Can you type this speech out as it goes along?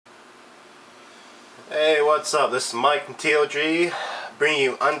Hey, what's up? This is Mike from TOG, bringing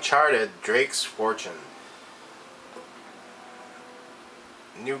you Uncharted, Drake's Fortune.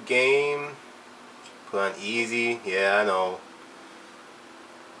 New game, put on easy, yeah, I know.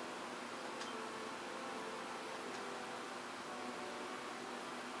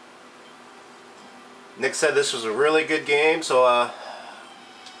 Nick said this was a really good game, so I'll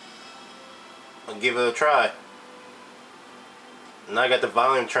give it a try. And I got the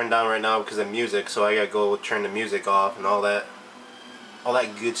volume turned down right now because of music, so I gotta go turn the music off and all that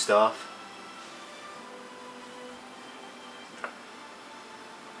good stuff.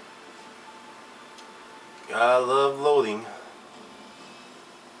 I love loading.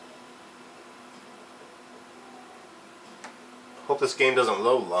 Hope this game doesn't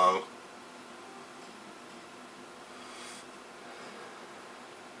load long.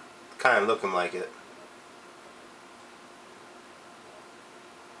 Kind of looking like it.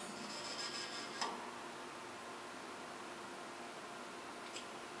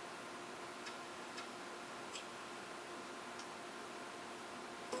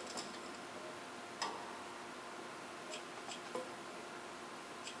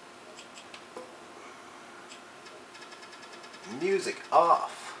 Music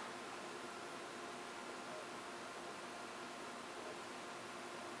off.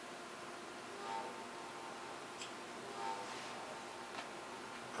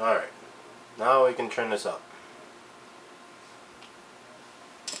 Alright, now we can turn this up.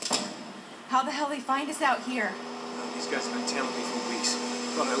 How the hell they find us out here? These guys have been tailing me for weeks.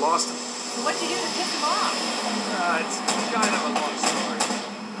 Thought I lost them. So what'd you do to piss them off? It's kind of a long story.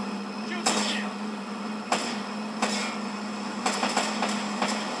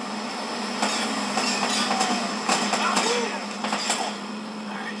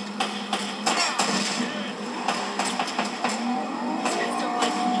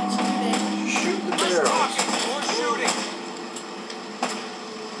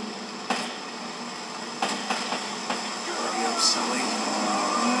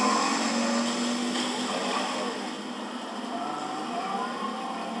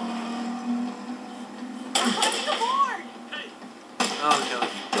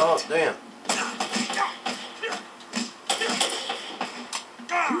 Oh, damn.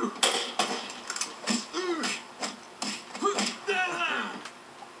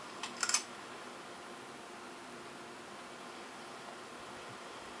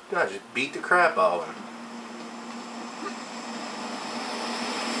 God, just beat the crap out of him.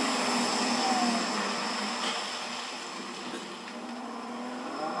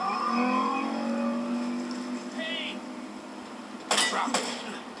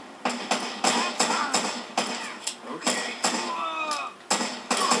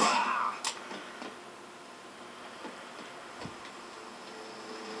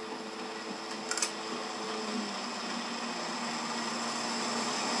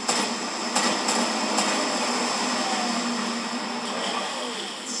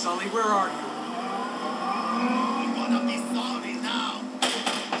 Sully, where are you? You're gonna be sorry now.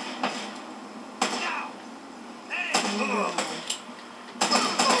 Now. Hey.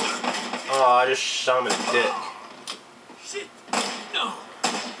 Oh, I just shot him in the dick. Shit. No.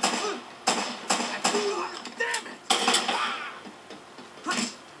 Damn it.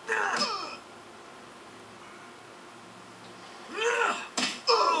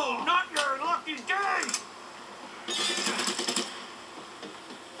 Oh, not your lucky day.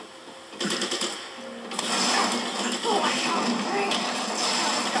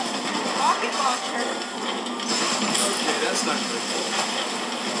 Okay, that's not good.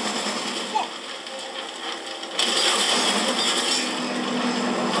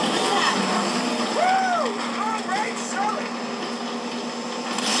 Woo! All right, Sully.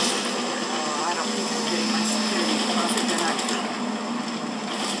 Oh, I don't think I'm getting my security deposit back.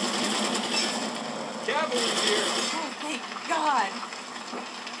 Cavalry's here. Oh, thank God.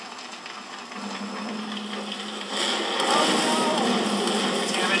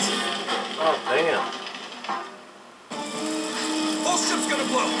 Damn it. Oh, damn. Whole ship's gonna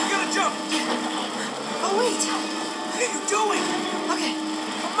blow. We gotta jump. Oh, wait. What are you doing? Okay.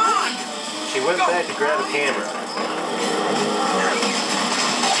 Come on. She went back to grab a camera.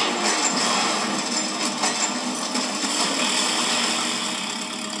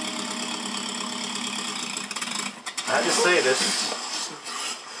 I have to say, the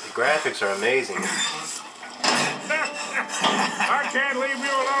graphics are amazing. I can't leave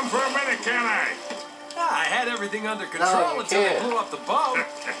you alone for a minute, can I? I had everything under control No, you until they can't. blew up the boat.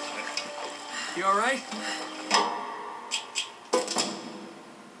 You all right?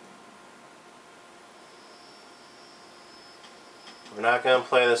 We're not gonna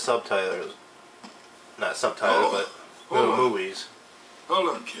play the subtitles. not subtitles, but little movies. Hold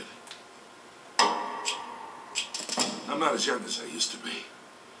on, kid. I'm not as young as I used to be.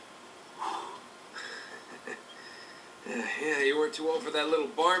 Yeah, you weren't too old for that little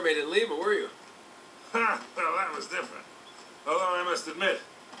barmaid in Lima, were you? Ha! Well, that was different. Although I must admit,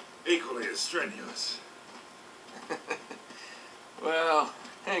 equally as strenuous. Well,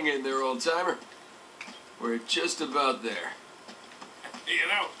 hang in there, old-timer. We're just about there. You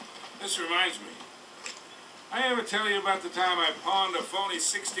know, this reminds me. I ever tell you about the time I pawned a phony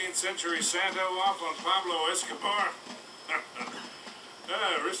 16th century Santo off on Pablo Escobar?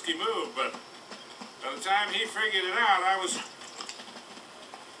 Risky move, but by the time he figured it out, I was...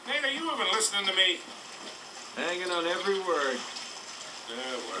 Nate, are you even listening to me? Hanging on every word.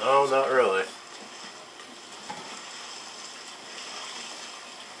 No, not really.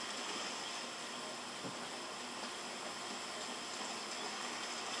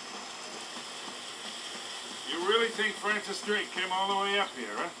 You really think Francis Drake came all the way up here,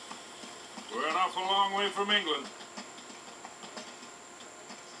 huh? We're an awful long way from England.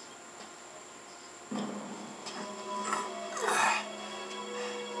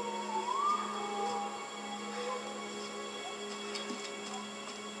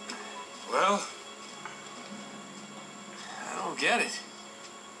 Well, I don't get it.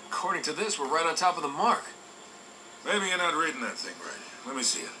 According to this, we're right on top of the mark. maybe you're not reading that thing right. Let me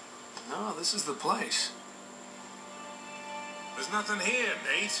see it. No, this is the place. There's nothing here,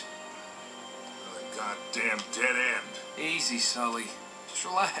 Nate. A goddamn dead end. Easy, Sully. Just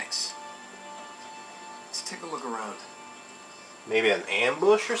relax. Let's take a look around. Maybe an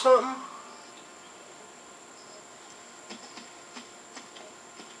ambush or something?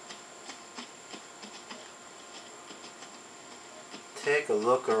 Take a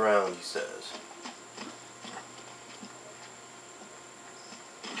look around, he says.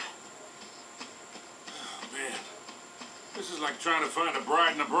 Man, this is like trying to find a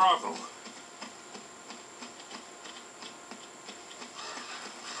bride in a brothel.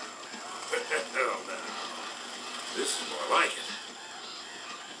 Hell no. This is more like it.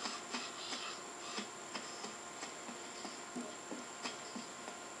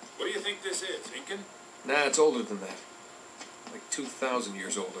 What do you think this is, Incan? Nah, it's older than that. Like 2,000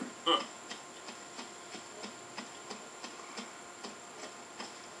 years older. Huh.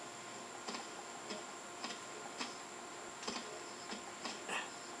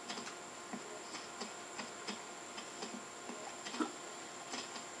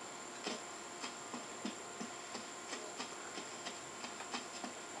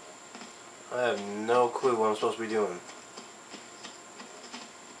 I have no clue what I'm supposed to be doing.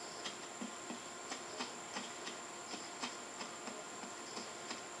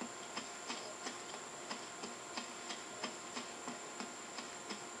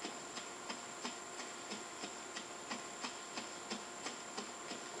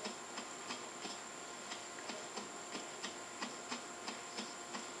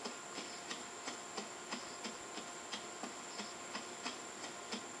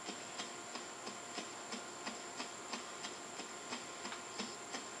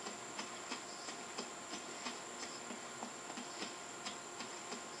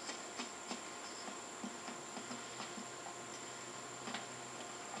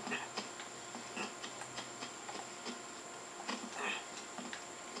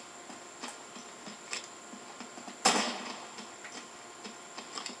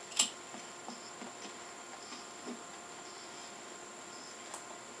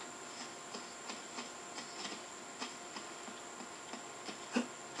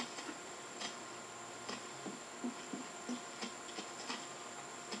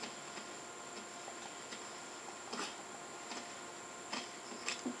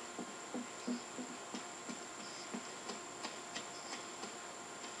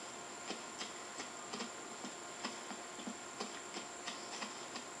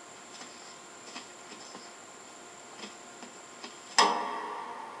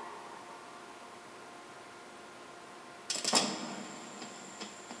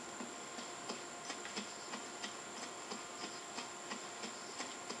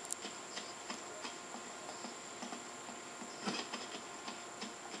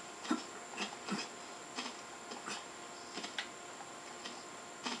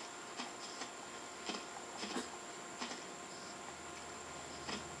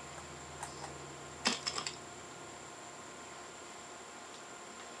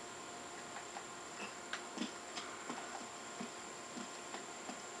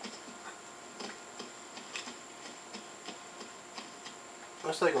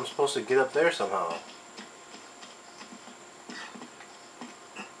 Looks like I'm supposed to get up there somehow.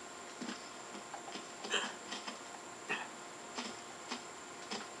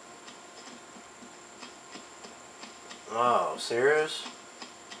 Oh, serious?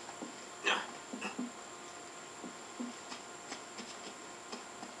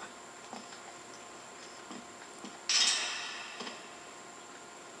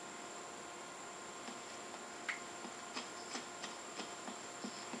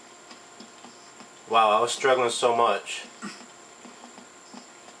 Wow, I was struggling so much.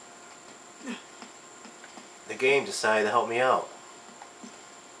 The game decided to help me out.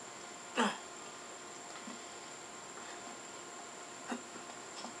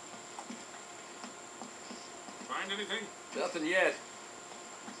 Find anything? Nothing yet.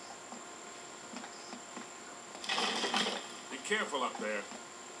 Be careful up there.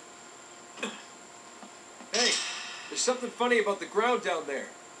 Hey, there's something funny about the ground down there.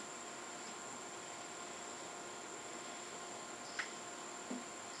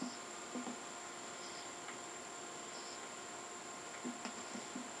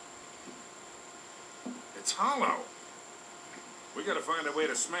 It's hollow. We gotta find a way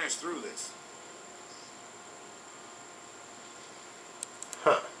to smash through this.